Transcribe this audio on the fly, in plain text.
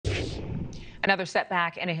Another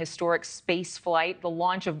setback in a historic space flight, the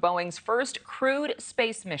launch of Boeing's first crewed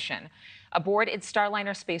space mission. Aboard its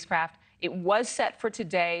Starliner spacecraft, it was set for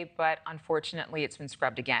today, but unfortunately, it's been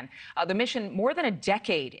scrubbed again. The mission, more than a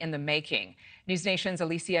decade in the making. NewsNation's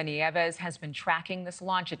Alicia Nieves has been tracking this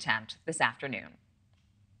launch attempt this afternoon.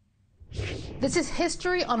 This is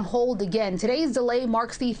history on hold again. Today's delay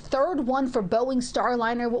marks the third one for Boeing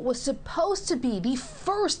Starliner, what was supposed to be the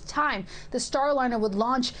first time the Starliner would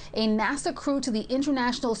launch a NASA crew to the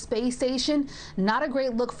International Space Station. Not a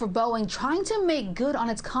great look for Boeing, trying to make good on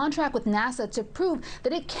its contract with NASA to prove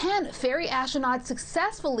that it can ferry astronauts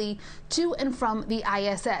successfully to and from the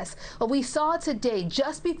ISS. What we saw today,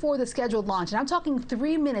 just before the scheduled launch, and I'm talking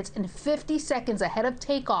 3 minutes and 50 seconds ahead of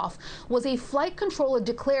takeoff, was a flight controller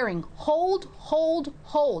declaring, "Hold, hold,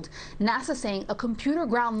 hold." NASA saying a computer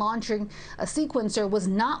ground launching a sequencer was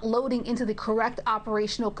not loading into the correct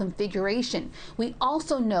operational configuration. We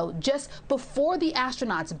also know just before the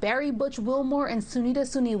astronauts Barry Butch Wilmore and Sunita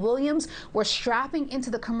Suni Williams were strapping into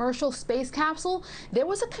the commercial space capsule, there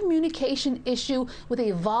was a communication issue with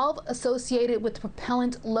a valve associated with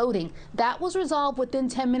propellant loading. That was resolved within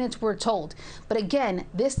 10 minutes, we're told. But again,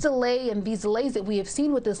 this delay and these delays that we have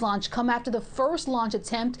seen with this launch come after the first launch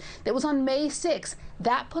attempt that was on May 6th.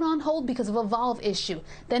 That put on hold because of a valve issue.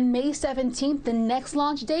 Then May 17th, the next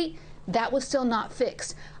launch date, that was still not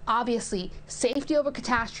fixed. Obviously, safety over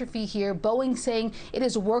catastrophe here. Boeing saying it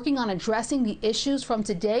is working on addressing the issues from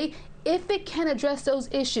today. If it can address those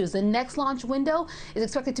issues, the next launch window is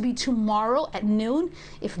expected to be tomorrow at noon.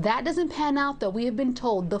 If that doesn't pan out, though, we have been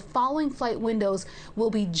told the following flight windows will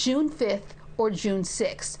be June 5th or June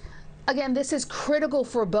 6th. Again, this is critical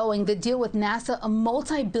for Boeing, the deal with NASA, a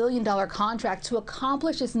multi-billion-dollar contract to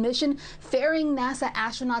accomplish this mission, ferrying NASA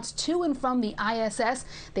astronauts to and from the ISS.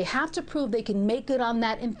 They have to prove they can make good on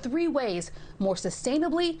that in 3 ways: more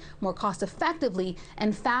sustainably, more cost-effectively,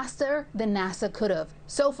 and faster than NASA could have.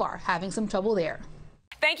 So far, having some trouble there.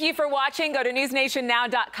 Thank you for watching. Go to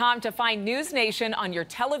newsnationnow.com to find News Nation on your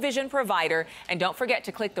television provider. And don't forget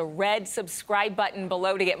to click the red subscribe button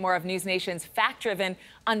below to get more of News Nation's fact-driven,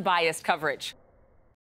 unbiased coverage.